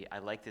history, I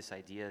like this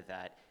idea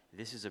that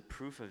this is a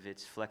proof of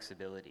its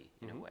flexibility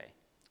in a way.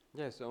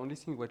 Yes, the only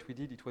thing what we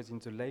did, it was in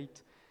the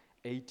late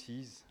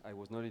 80s, I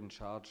was not in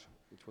charge,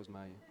 it was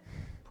my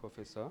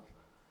professor.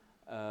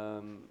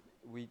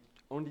 We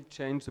only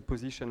changed the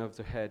position of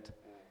the head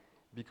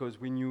because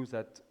we knew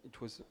that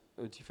it was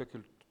a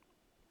difficult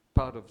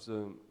part of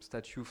the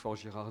statue for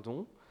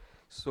Girardon.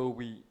 So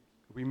we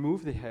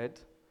removed the head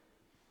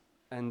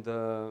and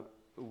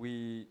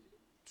we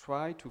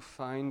try to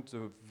find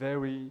the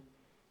very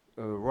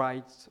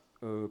right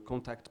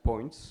contact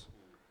points,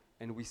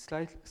 and we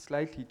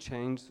slightly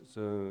changed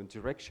the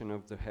direction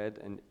of the head,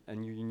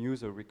 and you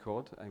use a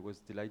record. I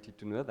was delighted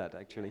to know that,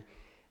 actually.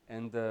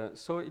 And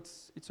so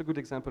it's a good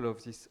example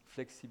of this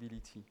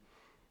flexibility.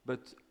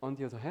 But on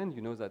the other hand,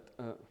 you know that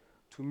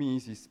to me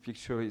this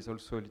picture is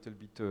also a little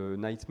bit a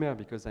nightmare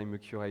because I'm a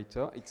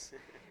curator. It's,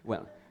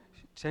 well,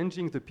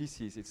 changing the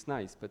pieces, it's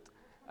nice, but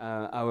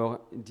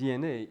our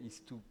DNA is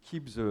to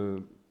keep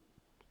the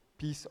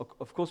piece.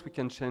 Of course, we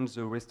can change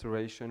the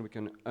restoration, we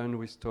can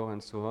unrestore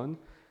and so on,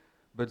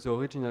 but the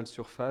original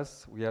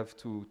surface, we have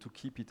to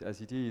keep it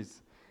as it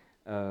is.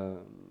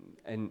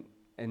 And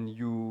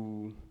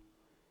you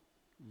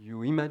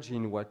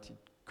imagine what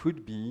it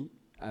could be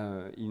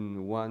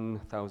in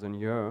 1,000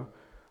 years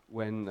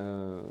when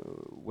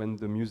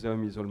the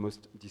museum is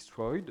almost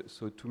destroyed.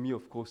 So to me,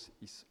 of course,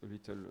 it's a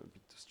little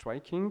bit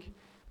striking,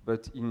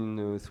 but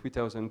in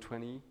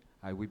 3020,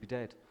 I will be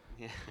dead.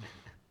 Yeah.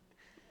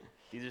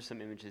 These are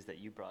some images that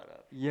you brought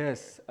up.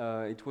 Yes,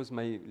 it was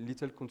my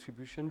little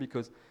contribution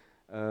because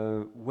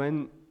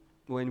when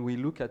we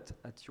look at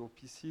your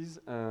pieces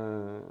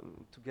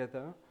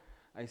together,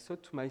 I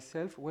thought to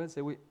myself, well,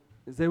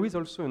 there is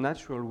also a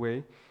natural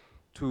way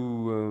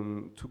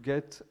to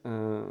get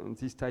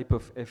this type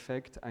of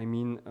effect. I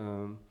mean,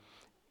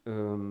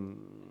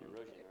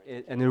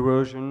 an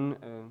erosion,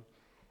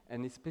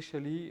 and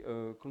especially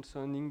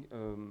concerning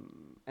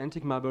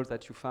antique marbles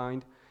that you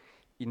find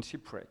in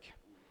shipwreck,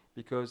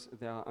 because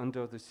they are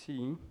under the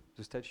sea.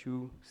 The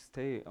statue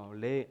stay or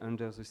lay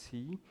under the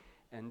sea,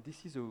 and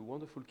this is a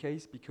wonderful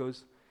case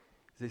because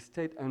they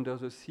stayed under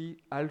the sea,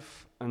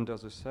 half under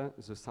the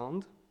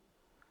sand,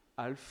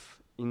 half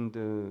in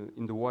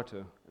the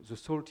water, the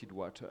salted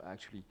water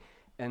actually.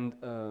 And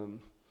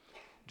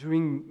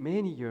during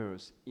many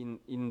years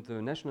in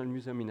the National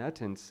Museum in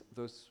Athens,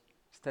 those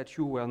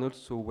statues were not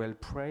so well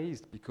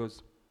praised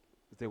because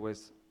they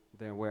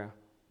were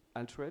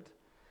altered.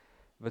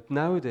 But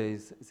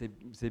nowadays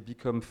they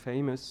become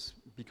famous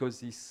because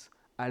this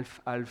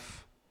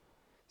half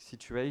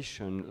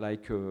situation,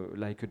 like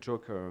a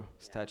Joker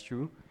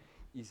statue,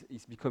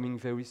 is becoming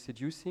very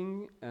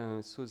seducing.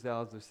 So there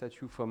are the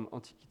statue from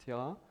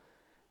Antikythera,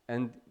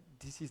 and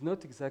this is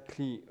not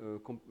exactly a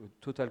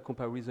total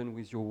comparison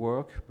with your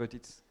work, but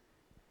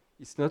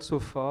it's not so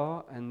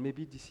far, and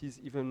maybe this is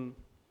even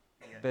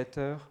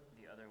better.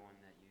 The other one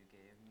that you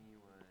gave me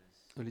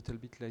was a little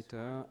bit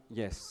later.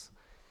 Yes,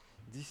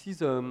 this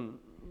is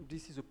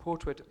a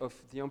portrait of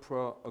the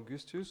Emperor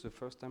Augustus, the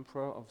first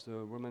emperor of the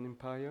Roman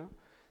Empire,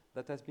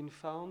 that has been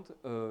found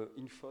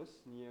in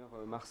Fos near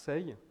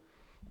Marseille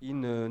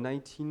in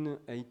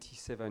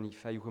 1987,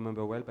 if I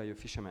remember well, by a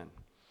fisherman.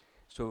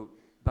 So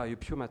by a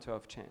pure matter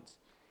of chance.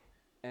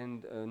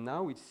 And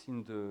now it's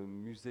in the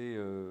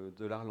Musée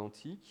de l'Art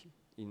Antique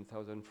in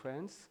southern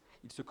France.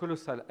 It's a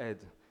colossal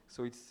head.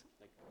 So it's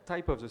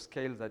type of the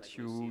scale that like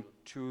you Lucille.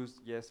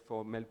 Choose, yes,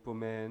 for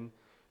Melpomene,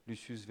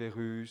 Lucius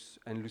Verus,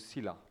 and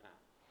Lucilla,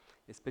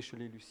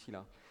 especially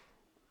Lucilla.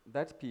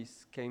 That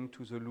piece came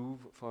to the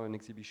Louvre for an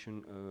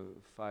exhibition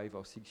 5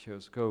 or 6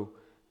 years ago.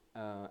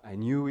 I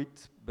knew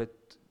it,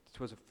 but it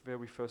was the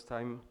very first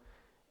time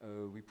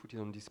we put it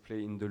on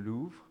display in the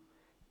Louvre.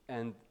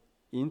 And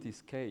in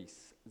this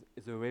case,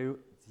 the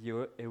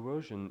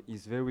erosion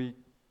is very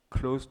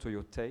close to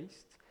your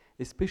taste,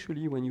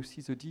 especially when you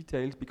see the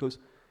details, because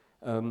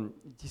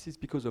this is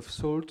because of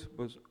salt,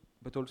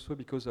 but also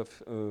because of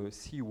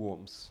sea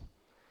worms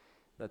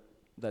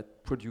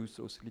that produce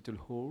those little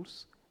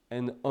holes.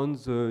 And on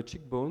the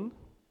cheekbone,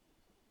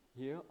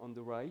 here on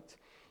the right,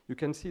 you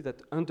can see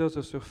that under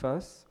the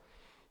surface,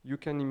 you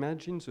can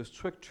imagine the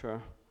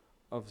structure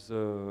of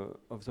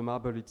the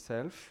marble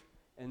itself,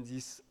 and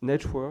this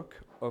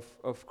network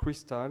of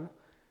crystal,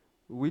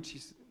 which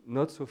is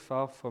not so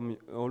far from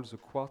all the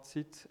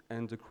quartzite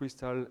and the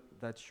crystal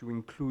that you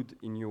include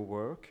in your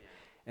work.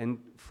 And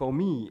for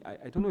me,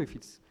 I don't know if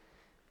it's,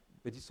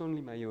 but it's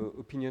only my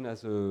opinion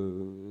as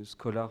a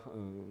scholar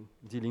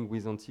dealing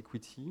with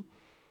antiquity.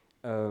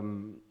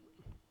 You're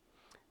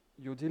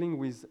dealing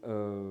with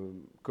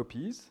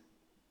copies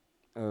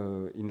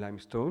in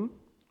limestone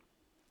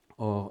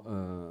or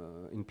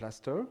in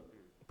plaster,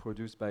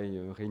 produced by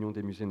Réunion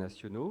des Musées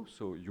Nationaux.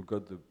 So you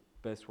got the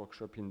best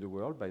workshop in the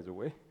world, by the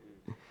way,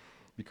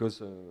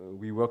 because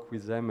we work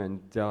with them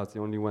and they are the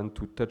only one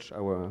to touch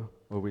our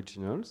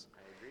originals.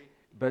 I agree.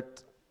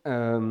 But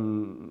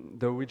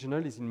the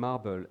original is in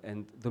marble,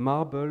 and the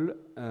marble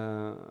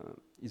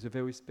is a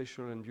very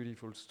special and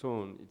beautiful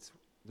stone. It's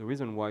the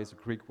reason why the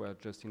Greeks were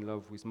just in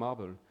love with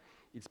marble.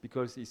 It's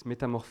because it's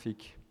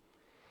metamorphic,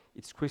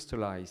 it's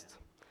crystallized,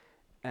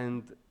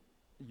 and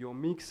your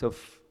mix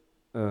of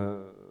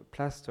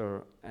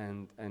plaster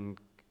and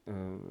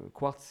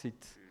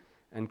quartzite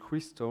and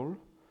crystal,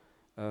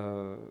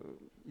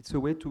 it's a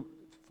way to,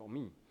 for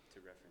me,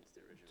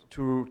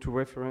 to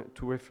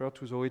refer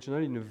to the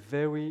original in a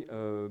very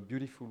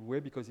beautiful way,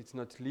 because it's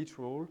not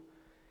literal,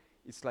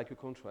 it's like a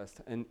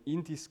contrast. And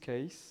in this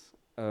case,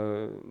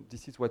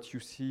 this is what you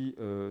see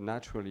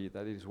naturally.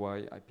 That is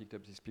why I picked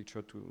up this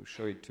picture to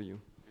show it to you.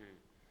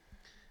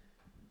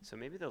 So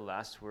maybe the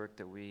last work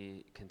that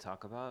we can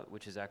talk about,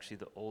 which is actually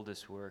the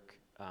oldest work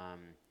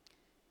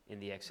in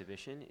the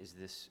exhibition, is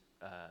this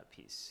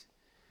piece.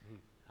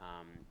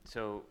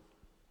 So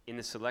in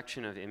the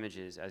selection of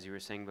images, as you were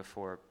saying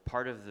before,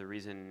 part of the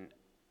reason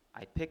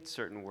I picked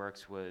certain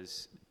works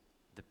was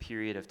the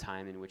period of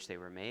time in which they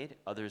were made.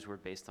 Others were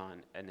based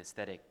on an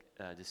aesthetic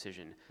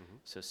decision.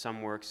 So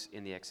some works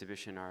in the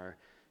exhibition are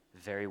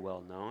very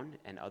well known,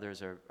 and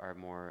others are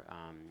more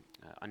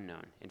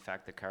unknown. In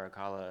fact, the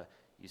Caracalla,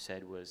 you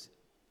said, was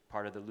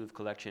part of the Louvre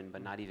collection,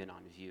 but not even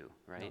on view,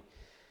 right?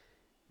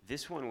 No.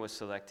 This one was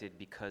selected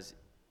because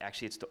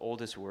actually it's the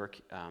oldest work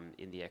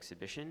in the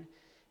exhibition,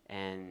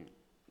 and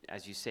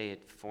as you say,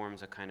 it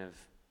forms a kind of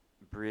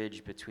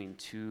bridge between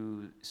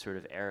two sort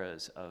of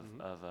eras of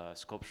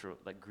sculptural,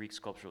 like Greek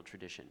sculptural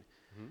tradition.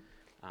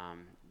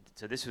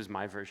 So this was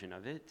my version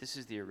of it. This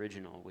is the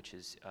original, which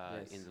is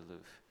yes. in the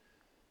Louvre.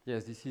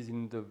 Yes, this is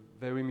in the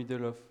very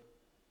middle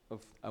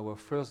of our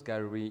first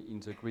gallery in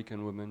the Greek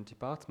and Roman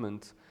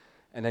department,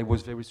 and I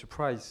was very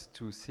surprised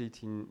to see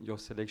it in your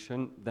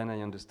selection. Then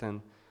I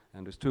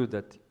understood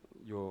that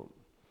your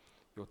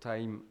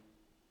time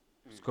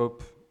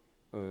scope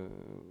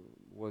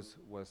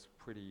was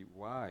pretty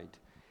wide,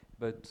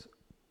 but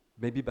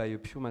maybe by a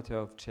pure matter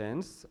of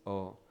chance,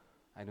 or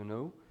I don't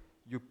know,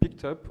 you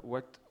picked up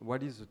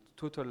what is a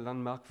total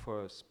landmark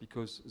for us,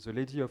 because the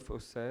Lady of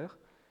Auxerre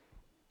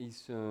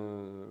is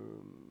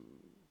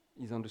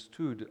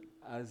understood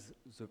as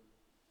the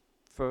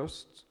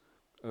first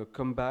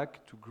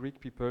comeback to Greek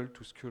people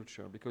to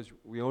sculpture, because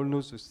we all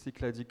know the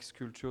Cycladic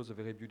sculptures, the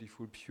very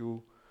beautiful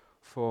pure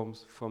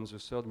forms from the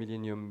 3rd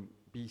millennium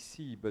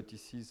BC, but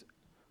this is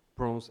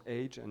Bronze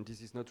Age, and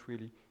this is not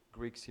really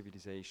Greek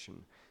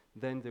civilization.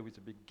 Then there is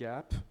a big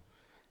gap,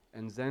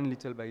 and then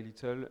little by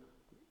little,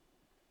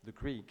 the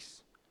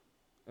Greeks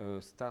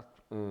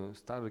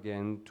start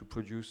again to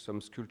produce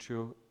some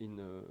sculpture in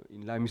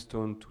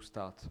limestone to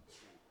start,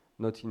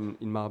 not in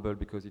marble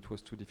because it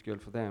was too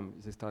difficult for them.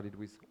 They started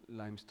with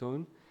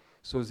limestone.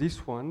 So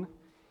this one,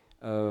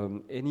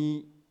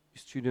 any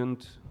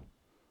student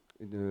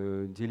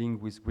dealing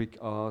with Greek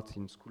art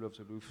in School of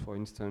the Louvre, for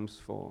instance,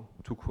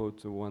 to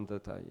quote the one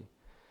that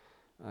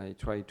I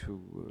try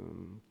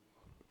to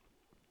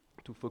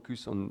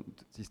focus on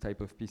this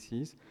type of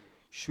pieces,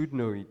 should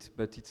know it,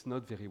 but it's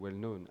not very well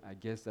known. I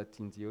guess that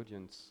in the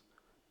audience,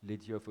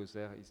 Lady of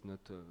Auxerre is not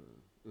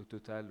a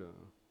total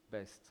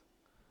best,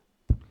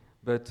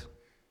 but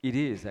it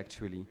is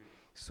actually.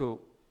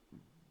 So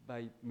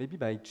maybe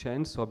by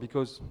chance, or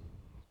because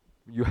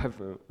you have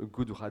a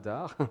good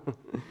radar,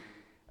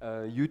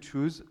 you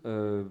choose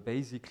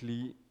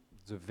basically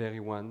the very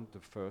one,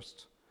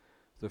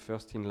 the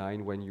first in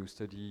line when you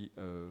study,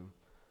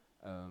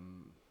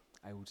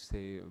 I would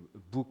say, a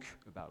book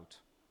about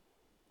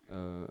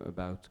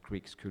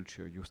Greek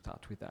sculpture. You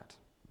start with that.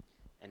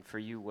 And for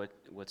you,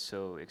 what's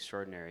so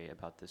extraordinary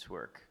about this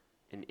work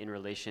in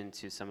relation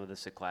to some of the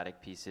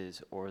Cycladic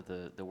pieces or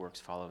the works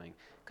following?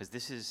 Because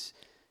this is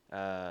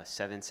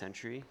 7th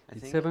century, I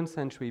think? 7th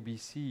century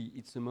BC.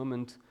 It's a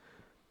moment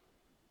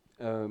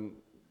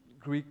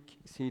Greek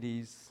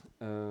cities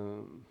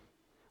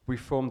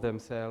reform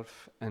themselves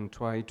and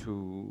try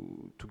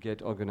to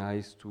get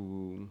organized,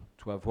 to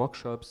have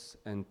workshops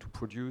and to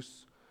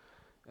produce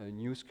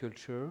new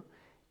sculpture,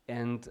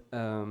 and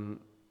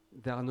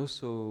they are not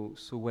so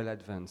well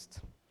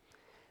advanced.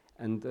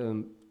 And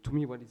to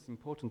me, what is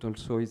important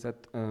also is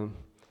that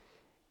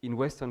in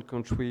Western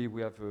country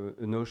we have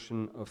a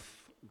notion of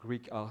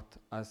Greek art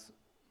as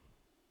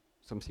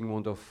something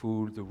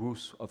wonderful, the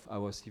roots of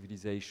our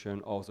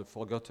civilization, or the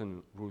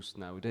forgotten roots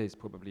nowadays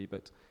probably,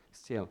 but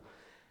still.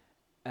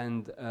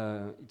 And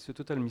it's a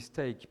total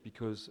mistake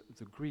because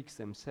the Greeks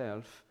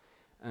themselves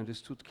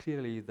understood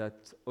clearly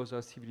that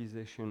other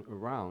civilizations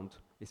around,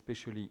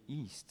 especially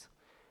East,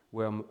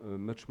 were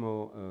much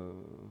more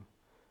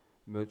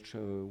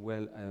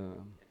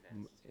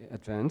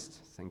advanced.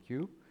 Thank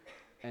you.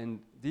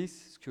 And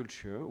this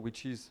sculpture,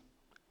 which is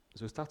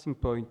the starting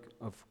point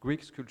of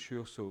Greek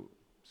sculpture, so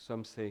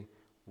some say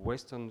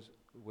Western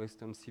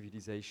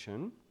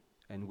civilization,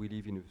 and we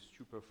live in a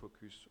super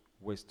focused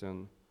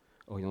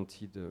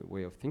Western-oriented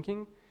way of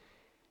thinking,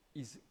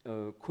 is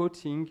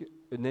quoting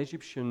an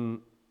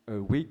Egyptian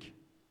wig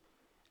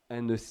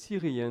and a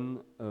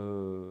Syrian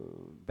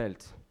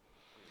belt.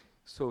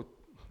 So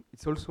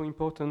it's also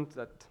important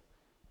that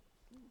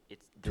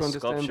the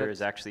sculpture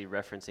is actually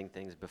referencing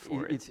things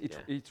before it's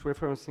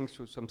referencing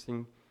to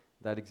something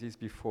that exists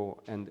before.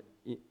 And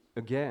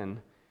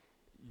again,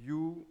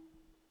 you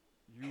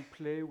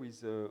play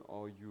with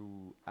or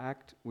you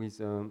act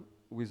with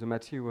a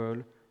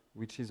material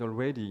which is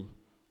already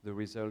the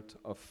result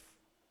of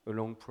a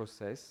long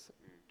process,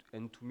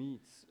 and to me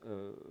it's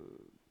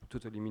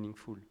totally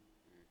meaningful.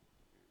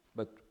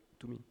 But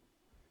to me.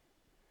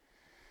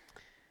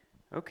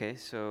 Okay,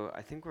 so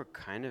I think we're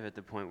kind of at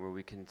the point where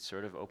we can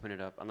sort of open it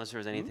up, unless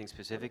there's anything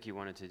specific you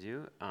wanted to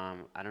do.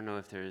 I don't know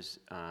if there's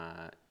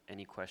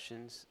any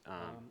questions.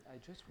 I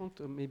just want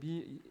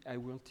maybe I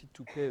wanted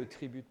to pay a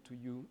tribute to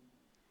you.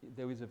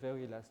 There is a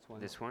very last one.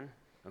 This one?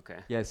 Okay.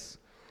 Yes.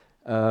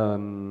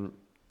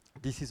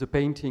 This is a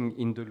painting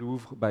in the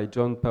Louvre by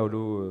Gian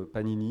Paolo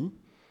Panini,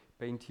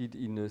 painted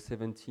in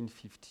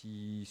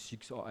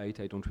 1756 or 8,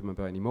 I don't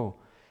remember anymore.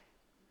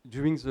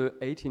 During the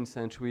 18th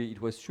century, it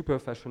was super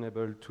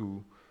fashionable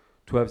to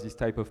have this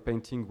type of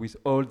painting with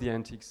all the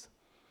antiques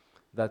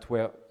that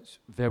were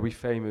very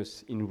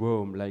famous in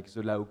Rome, like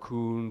the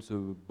Laocoon,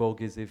 the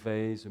Borghese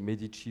vase, the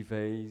Medici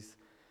vase,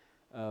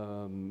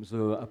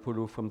 the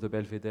Apollo from the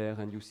Belvedere,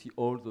 and you see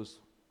all those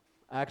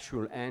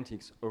actual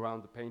antiques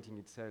around the painting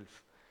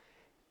itself.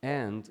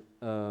 And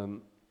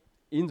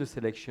in the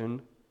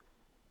selection,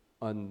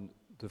 on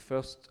the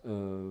first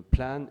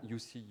plan, you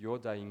see your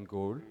dying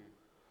goal.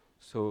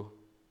 So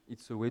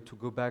it's a way to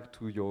go back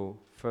to your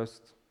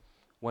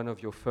one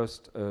of your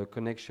first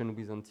connection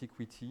with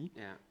antiquity.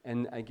 Yeah.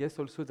 And I guess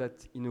also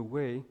that in a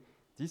way,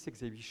 this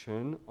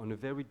exhibition on a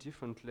very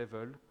different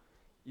level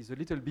is a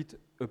little bit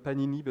a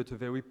Panini, but a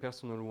very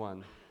personal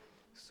one.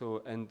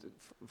 So, and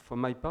for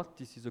my part,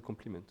 this is a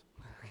compliment.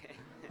 Okay.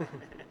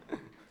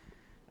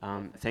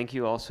 Thank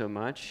you all so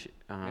much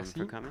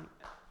for coming.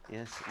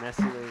 Yes,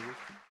 merci.